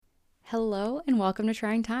Hello and welcome to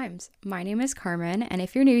Trying Times. My name is Carmen, and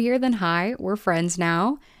if you're new here, then hi, we're friends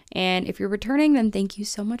now. And if you're returning, then thank you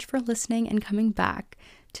so much for listening and coming back.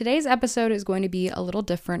 Today's episode is going to be a little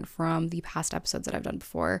different from the past episodes that I've done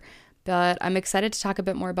before, but I'm excited to talk a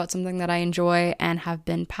bit more about something that I enjoy and have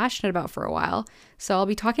been passionate about for a while. So I'll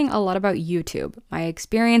be talking a lot about YouTube, my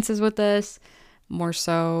experiences with this, more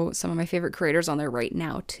so some of my favorite creators on there right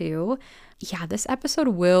now too. Yeah, this episode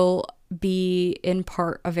will be in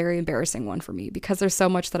part a very embarrassing one for me because there's so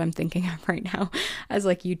much that I'm thinking of right now as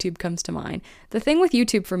like YouTube comes to mind. The thing with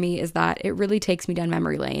YouTube for me is that it really takes me down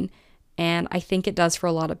memory lane, and I think it does for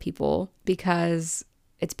a lot of people because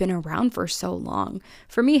it's been around for so long.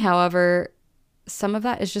 For me, however, some of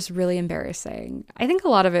that is just really embarrassing. I think a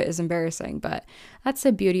lot of it is embarrassing, but that's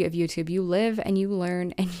the beauty of YouTube. You live and you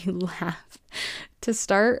learn and you laugh. To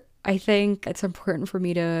start, I think it's important for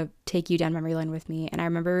me to take you down memory lane with me. And I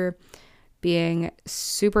remember being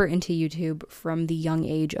super into YouTube from the young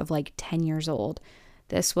age of like 10 years old.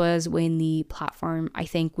 This was when the platform, I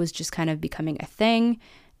think, was just kind of becoming a thing.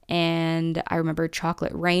 And I remember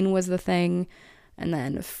Chocolate Rain was the thing. And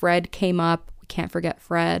then Fred came up. We can't forget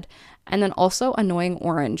Fred. And then also Annoying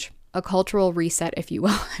Orange, a cultural reset, if you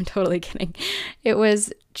will. I'm totally kidding. It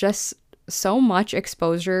was just so much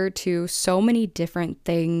exposure to so many different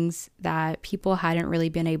things that people hadn't really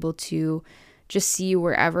been able to just see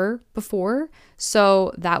wherever before.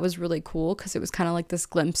 So that was really cool because it was kind of like this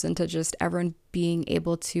glimpse into just everyone being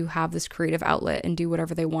able to have this creative outlet and do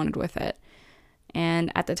whatever they wanted with it.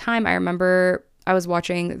 And at the time, I remember I was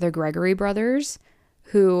watching the Gregory Brothers,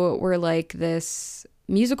 who were like this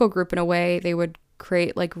musical group in a way. They would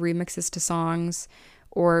create like remixes to songs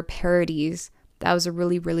or parodies. That was a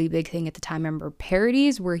really, really big thing at the time. I remember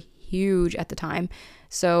parodies were huge at the time.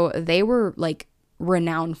 So they were like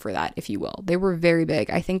renowned for that, if you will. They were very big.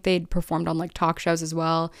 I think they'd performed on like talk shows as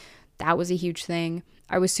well. That was a huge thing.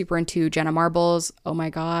 I was super into Jenna Marbles. Oh my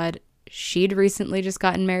God. She'd recently just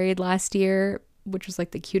gotten married last year, which was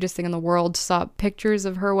like the cutest thing in the world. Saw pictures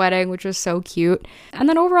of her wedding, which was so cute. And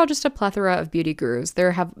then overall, just a plethora of beauty gurus.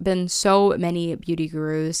 There have been so many beauty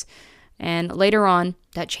gurus. And later on,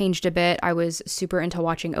 that changed a bit. I was super into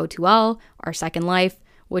watching O2L, Our Second Life,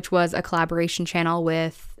 which was a collaboration channel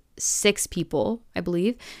with 6 people, I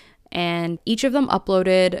believe. And each of them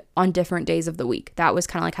uploaded on different days of the week. That was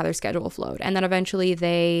kind of like how their schedule flowed. And then eventually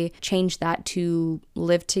they changed that to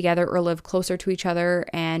live together or live closer to each other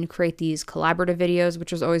and create these collaborative videos,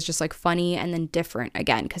 which was always just like funny and then different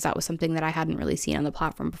again, because that was something that I hadn't really seen on the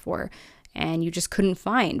platform before and you just couldn't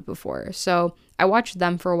find before. So I watched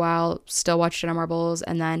them for a while, still watched Jenna Marbles,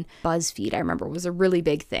 and then BuzzFeed, I remember, was a really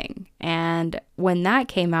big thing. And when that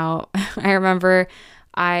came out, I remember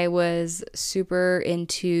I was super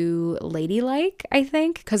into Ladylike, I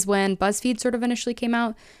think, because when BuzzFeed sort of initially came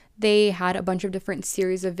out, they had a bunch of different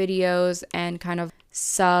series of videos and kind of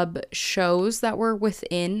sub shows that were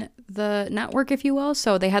within the network, if you will.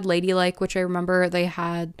 So they had Ladylike, which I remember they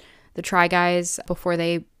had the Try Guys before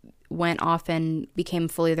they went off and became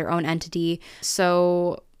fully their own entity.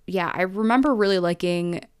 So yeah, I remember really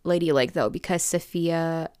liking Ladylike though, because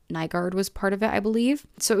Sophia Nygaard was part of it, I believe.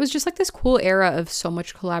 So it was just like this cool era of so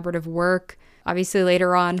much collaborative work. Obviously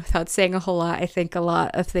later on, without saying a whole lot, I think a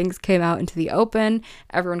lot of things came out into the open.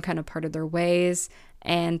 Everyone kind of parted their ways.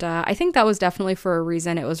 And I think that was definitely for a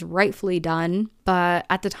reason. It was rightfully done. But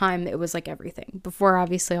at the time, it was like everything. Before,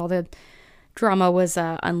 obviously, all the drama was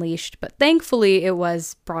unleashed, but thankfully it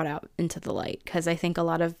was brought out into the light because I think a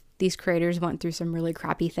lot of these creators went through some really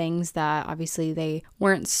crappy things that obviously they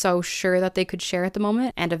weren't so sure that they could share at the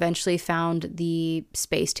moment and eventually found the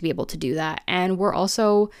space to be able to do that. And we're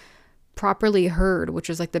also properly heard, which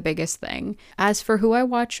is like the biggest thing. As for who I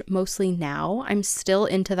watch mostly now, I'm still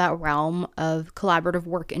into that realm of collaborative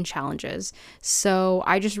work and challenges. So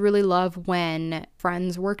I just really love when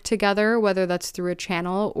friends work together, whether that's through a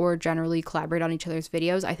channel or generally collaborate on each other's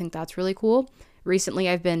videos. I think that's really cool. Recently,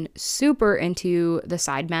 I've been super into the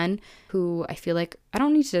Sidemen, who I feel like I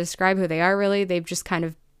don't need to describe who they are really. They've just kind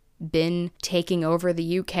of been taking over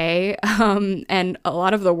the UK and a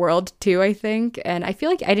lot of the world too, I think. And I feel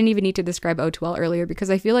like I didn't even need to describe O2L earlier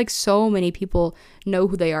because I feel like so many people know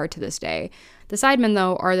who they are to this day. The Sidemen,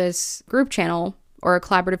 though, are this group channel or a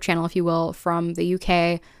collaborative channel, if you will, from the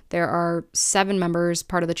UK. There are 7 members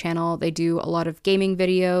part of the channel. They do a lot of gaming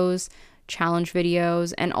videos, challenge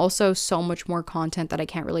videos, and also so much more content that I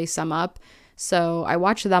can't really sum up. So I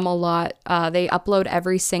watch them a lot. They upload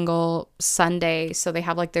every single Sunday. So they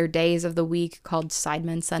have like their days of the week called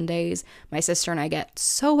Sidemen Sundays. My sister and I get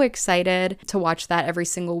so excited to watch that every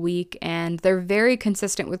single week. And they're very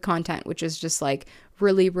consistent with content, which is just like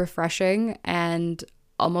really refreshing. And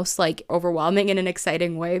almost like overwhelming in an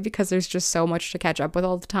exciting way because there's just so much to catch up with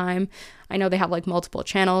all the time. I know they have like multiple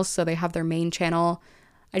channels, so they have their main channel.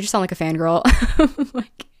 I just sound like a fangirl.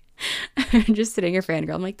 Like, I'm just sitting here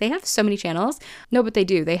fangirl. I'm like, they have so many channels. No, but they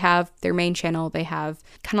do. They have their main channel. They have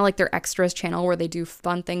kind of like their extras channel where they do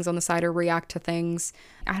fun things on the side or react to things.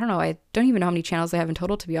 I don't know. I don't even know how many channels they have in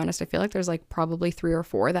total, to be honest. I feel like there's like probably 3 or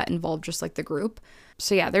 4 that involve just like the group.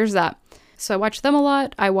 So yeah, there's that. So I watch them a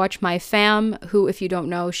lot. I watch my fam, who, if you don't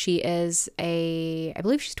know, she is I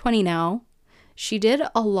believe she's 20 now. She did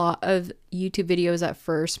a lot of YouTube videos at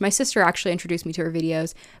first. My sister actually introduced me to her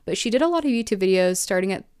videos, but she did a lot of YouTube videos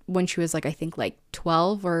starting at when she was like, I think like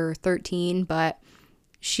 12 or 13, but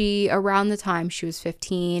she, around the time she was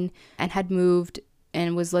 15 and had moved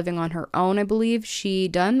and was living on her own, I believe, she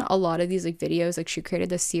done a lot of these like videos. Like she created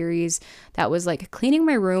this series that was like cleaning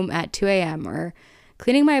my room at 2 a.m. or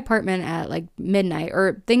cleaning my apartment at like midnight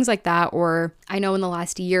or things like that. Or I know in the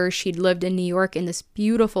last year she'd lived in New York in this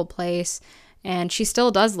beautiful place, and she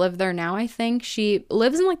still does live there now, I think. She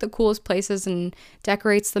lives in like the coolest places and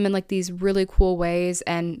decorates them in like these really cool ways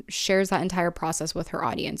and shares that entire process with her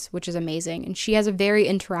audience, which is amazing. And she has a very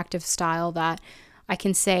interactive style that I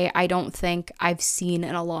can say I don't think I've seen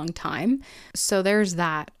in a long time. So there's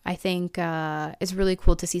that. I think it's really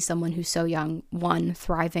cool to see someone who's so young, 1,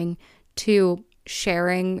 thriving, 2,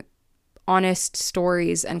 sharing honest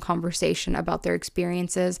stories and conversation about their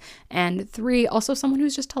experiences, and 3, also someone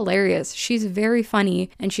who's just hilarious. She's very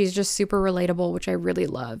funny and she's just super relatable, which I really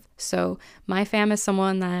love. So my fam is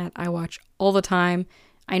someone that I watch all the time.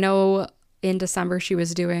 I know in December she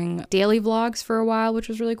was doing daily vlogs for a while, which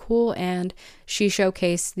was really cool, and she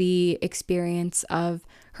showcased the experience of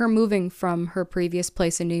her moving from her previous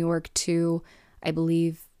place in New York to, I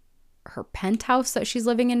believe, her penthouse that she's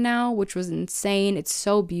living in now, which was insane. It's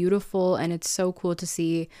so beautiful and it's so cool to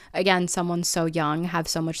see, again, someone so young have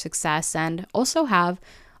so much success and also have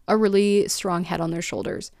a really strong head on their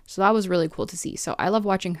shoulders. So that was really cool to see. So I love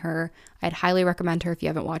watching her. I'd highly recommend her if you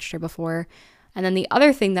haven't watched her before. And then the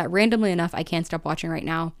other thing that randomly enough I can't stop watching right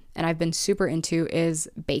now and I've been super into is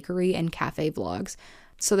bakery and cafe vlogs.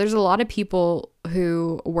 So there's a lot of people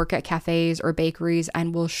who work at cafes or bakeries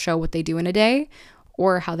and will show what they do in a day,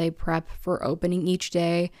 or how they prep for opening each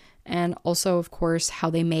day, and also, of course, how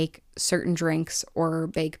they make certain drinks or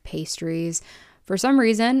bake pastries. For some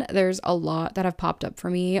reason, there's a lot that have popped up for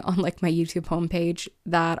me on like my YouTube homepage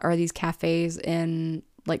that are these cafes in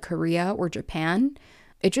like Korea or Japan.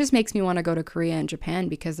 It just makes me want to go to Korea and Japan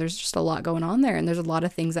because there's just a lot going on there, and there's a lot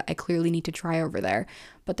of things that I clearly need to try over there.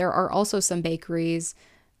 But there are also some bakeries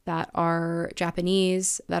that are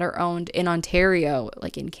Japanese that are owned in Ontario,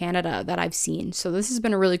 like in Canada, that I've seen. So this has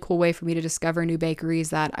been a really cool way for me to discover new bakeries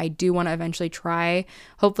that I do want to eventually try.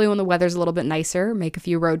 Hopefully when the weather's a little bit nicer, make a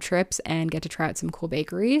few road trips and get to try out some cool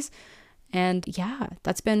bakeries. And yeah,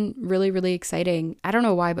 that's been really, really exciting. I don't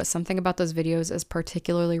know why, but something about those videos is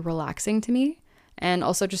particularly relaxing to me, and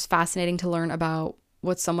also just fascinating to learn about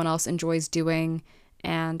what someone else enjoys doing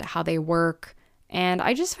and how they work. And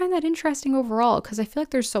I just find that interesting overall because I feel like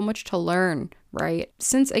there's so much to learn, right?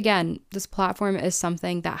 Since, again, this platform is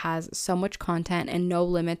something that has so much content and no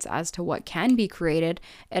limits as to what can be created,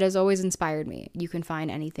 it has always inspired me. You can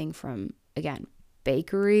find anything from, again,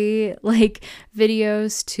 bakery like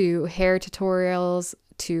videos to hair tutorials,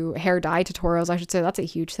 to hair dye tutorials, I should say. That's a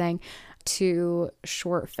huge thing. To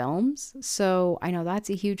short films. So I know that's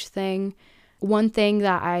a huge thing. One thing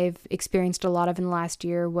that I've experienced a lot of in the last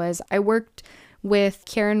year was I worked with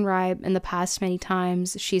Karen Ribe in the past many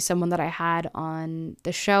times. She's someone that I had on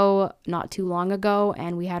the show not too long ago,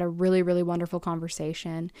 and we had a really, really wonderful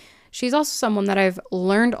conversation. She's also someone that I've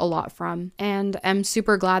learned a lot from, and I'm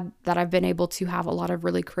super glad that I've been able to have a lot of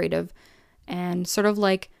really creative and sort of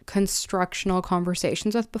like constructional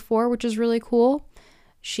conversations with before, which is really cool.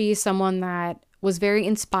 She's someone that was very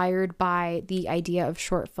inspired by the idea of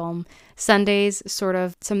short film Sundays, sort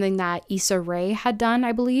of something that Issa Rae had done,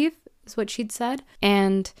 I believe, is what she'd said.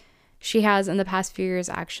 And she has in the past few years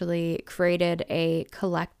actually created a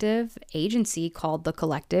collective agency called The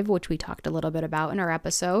Collective, which we talked a little bit about in our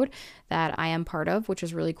episode that I am part of, which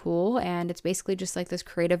is really cool. And it's basically just like this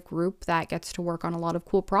creative group that gets to work on a lot of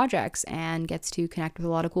cool projects and gets to connect with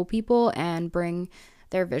a lot of cool people and bring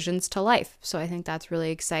their visions to life. So I think that's really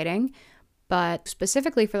exciting. But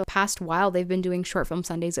specifically for the past while, they've been doing short film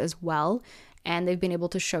Sundays as well. And they've been able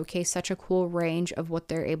to showcase such a cool range of what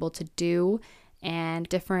they're able to do. And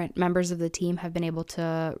different members of the team have been able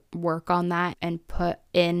to work on that and put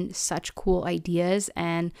in such cool ideas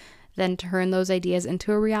and then turn those ideas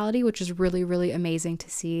into a reality, which is really, really amazing to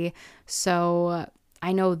see. So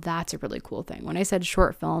I know that's a really cool thing. When I said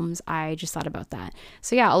short films, I just thought about that.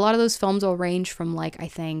 So yeah, a lot of those films will range from like, I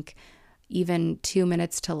think even 2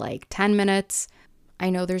 minutes to like 10 minutes. I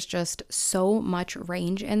know there's just so much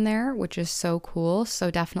range in there, which is so cool. So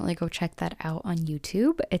definitely go check that out on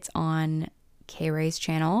YouTube. It's on K-Ray's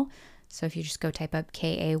channel. So if you just go type up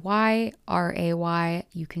Kayray,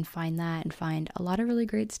 you can find that and find a lot of really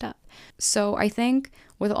great stuff. So I think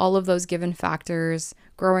with all of those given factors,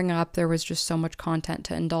 growing up, there was just so much content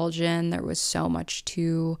to indulge in. There was so much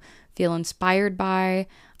to feel inspired by.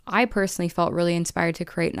 I personally felt really inspired to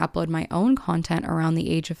create and upload my own content around the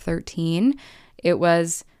age of 13. It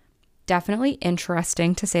was definitely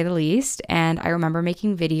interesting to say the least. And I remember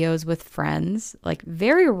making videos with friends, like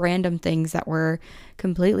very random things that were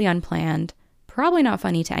completely unplanned. Probably not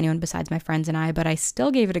funny to anyone besides my friends and I, but I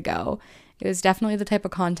still gave it a go. It was definitely the type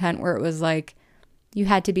of content where it was like, you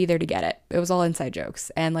had to be there to get it. It was all inside jokes.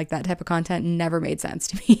 And like that type of content never made sense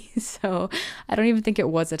to me. So I don't even think it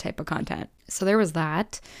was a type of content. So there was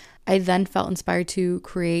that. I then felt inspired to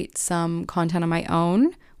create some content on my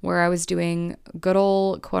own where I was doing good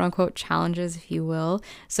old quote unquote challenges, if you will.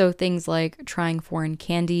 So things like trying foreign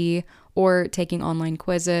candy or taking online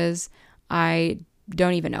quizzes. I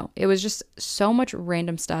don't even know. It was just so much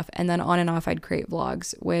random stuff. And then on and off, I'd create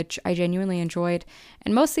vlogs, which I genuinely enjoyed.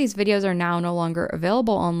 And most of these videos are now no longer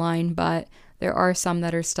available online, but there are some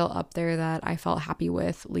that are still up there that I felt happy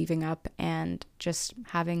with leaving up and just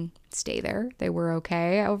having stay there. They were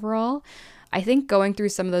okay overall. I think going through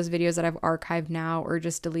some of those videos that I've archived now or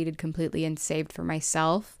just deleted completely and saved for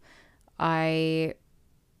myself, I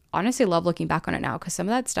honestly love looking back on it now because some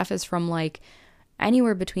of that stuff is from like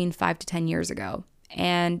anywhere between 5 to 10 years ago.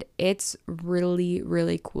 And it's really,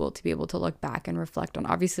 really cool to be able to look back and reflect on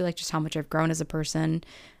obviously like just how much I've grown as a person,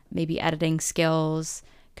 maybe editing skills,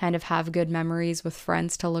 kind of have good memories with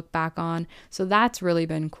friends to look back on. So that's really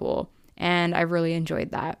been cool. And I've really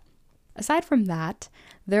enjoyed that. Aside from that,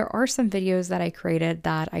 there are some videos that I created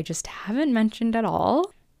that I just haven't mentioned at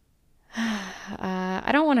all. I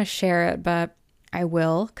don't want to share it, but I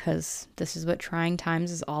will because this is what trying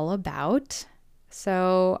times is all about.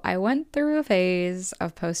 So I went through a phase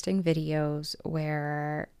of posting videos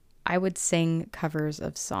where I would sing covers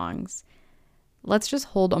of songs. Let's just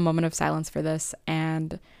hold a moment of silence for this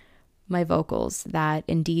and my vocals that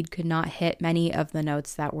indeed could not hit many of the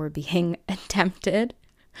notes that were being attempted.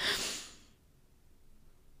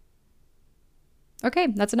 Okay,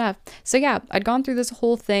 that's enough. So yeah, I'd gone through this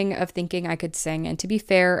whole thing of thinking I could sing, and to be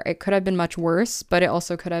fair, it could have been much worse, but it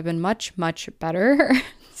also could have been much, much better.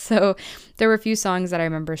 So there were a few songs that I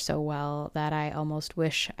remember so well that I almost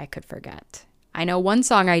wish I could forget. I know one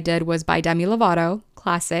song I did was by Demi Lovato,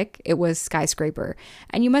 classic. It was Skyscraper.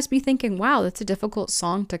 And you must be thinking, wow, that's a difficult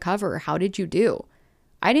song to cover. How did you do?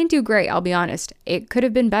 I didn't do great, I'll be honest. It could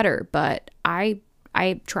have been better, but I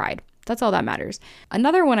tried. That's all that matters.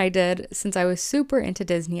 Another one I did, since I was super into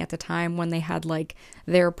Disney at the time when they had like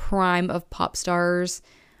their prime of pop stars,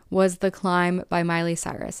 was The Climb by Miley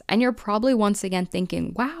Cyrus. And you're probably once again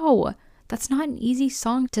thinking, wow, that's not an easy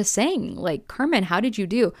song to sing. Like, Carmen, how did you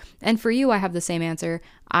do? And for you, I have the same answer.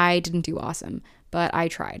 I didn't do awesome, but I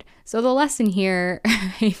tried. So the lesson here,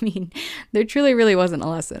 I mean, there truly really wasn't a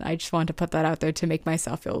lesson. I just wanted to put that out there to make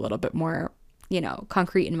myself feel a little bit more,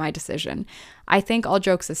 concrete in my decision. I think all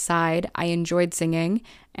jokes aside, I enjoyed singing,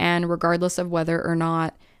 and regardless of whether or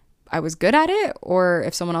not I was good at it or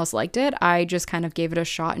if someone else liked it, I just kind of gave it a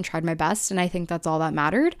shot and tried my best, and I think that's all that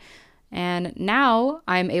mattered. And now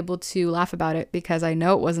I'm able to laugh about it because I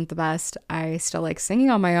know it wasn't the best. I still like singing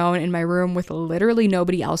on my own in my room with literally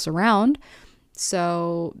nobody else around.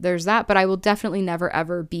 So there's that, but I will definitely never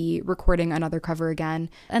ever be recording another cover again,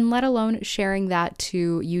 and let alone sharing that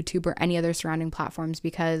to YouTube or any other surrounding platforms,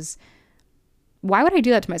 because why would I do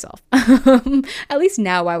that to myself? At least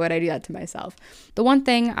now, why would I do that to myself? The one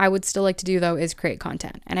thing I would still like to do though is create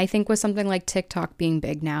content. And I think with something like TikTok being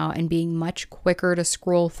big now and being much quicker to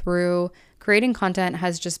scroll through, creating content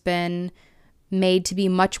has just been made to be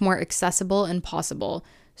much more accessible and possible.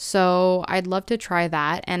 So I'd love to try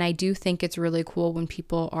that. And I do think it's really cool when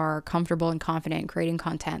people are comfortable and confident in creating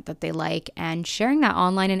content that they like and sharing that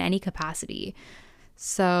online in any capacity.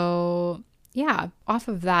 So yeah, off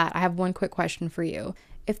of that, I have one quick question for you.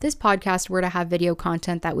 If this podcast were to have video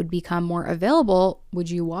content that would become more available, would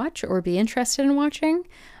you watch or be interested in watching?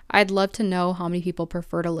 I'd love to know how many people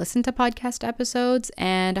prefer to listen to podcast episodes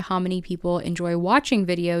and how many people enjoy watching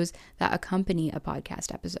videos that accompany a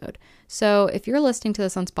podcast episode. So if you're listening to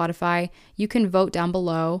this on Spotify, you can vote down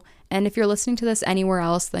below. And if you're listening to this anywhere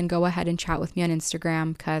else, then go ahead and chat with me on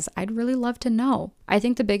Instagram because I'd really love to know. I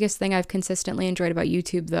think the biggest thing I've consistently enjoyed about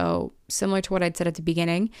YouTube, though, similar to what I'd said at the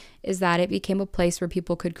beginning, is that it became a place where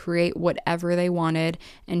people could create whatever they wanted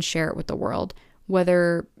and share it with the world.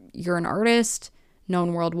 Whether you're an artist,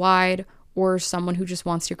 known worldwide, or someone who just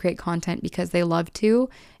wants to create content because they love to,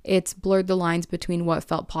 it's blurred the lines between what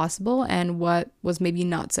felt possible and what was maybe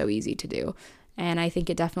not so easy to do. And I think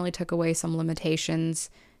it definitely took away some limitations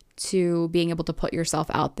to being able to put yourself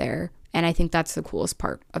out there. And I think that's the coolest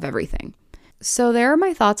part of everything. So there are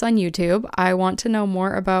my thoughts on YouTube. I want to know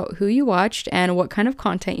more about who you watched and what kind of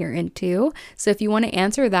content you're into. So if you want to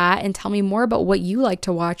answer that and tell me more about what you like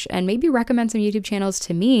to watch and maybe recommend some YouTube channels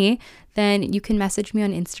to me, then you can message me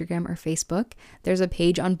on Instagram or Facebook. There's a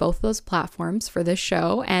page on both of those platforms for this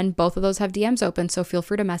show, and both of those have DMs open. So feel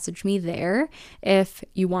free to message me there if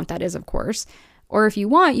you want, that is, of course. Or if you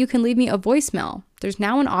want, you can leave me a voicemail. There's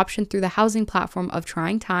now an option through the housing platform of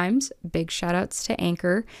Trying Times, big shout outs to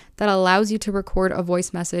Anchor, that allows you to record a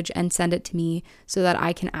voice message and send it to me so that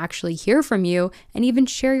I can actually hear from you and even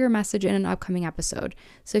share your message in an upcoming episode.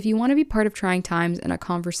 So if you want to be part of Trying Times in a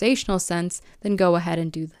conversational sense, then go ahead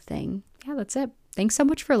and do the thing. Yeah, that's it. Thanks so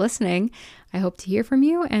much for listening. I hope to hear from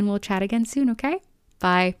you and we'll chat again soon, okay?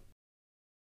 Bye.